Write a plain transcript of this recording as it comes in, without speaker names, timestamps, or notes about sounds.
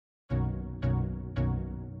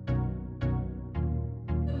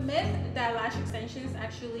myth that lash extensions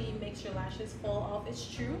actually makes your lashes fall off is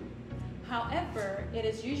true. However, it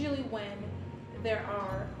is usually when there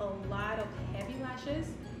are a lot of heavy lashes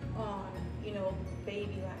on,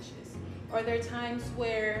 baby lashes. Or there are times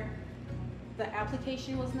where the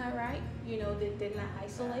application was not right, they did not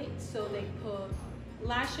isolate, so they put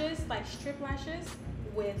lashes, like strip lashes,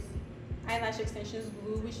 with eyelash extensions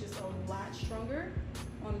glue, which is a lot stronger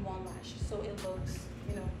on one lash. So it looks,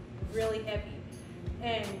 really heavy.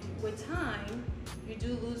 And with time, you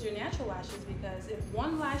do lose your natural lashes, because if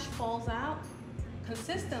one lash falls out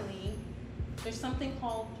consistently, there's something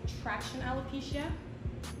called traction alopecia.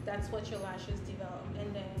 That's what your lashes develop,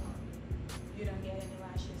 and then you don't get any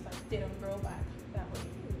lashes, like they don't grow back that way.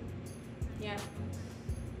 Yeah.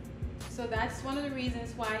 So that's one of the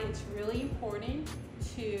reasons why it's really important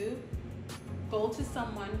to go to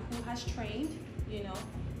someone who has trained.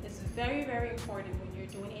 It's very, very important when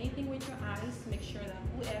you're doing anything with your eyes, make sure that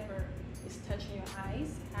whoever is touching your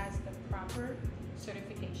eyes has the proper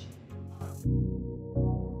certification.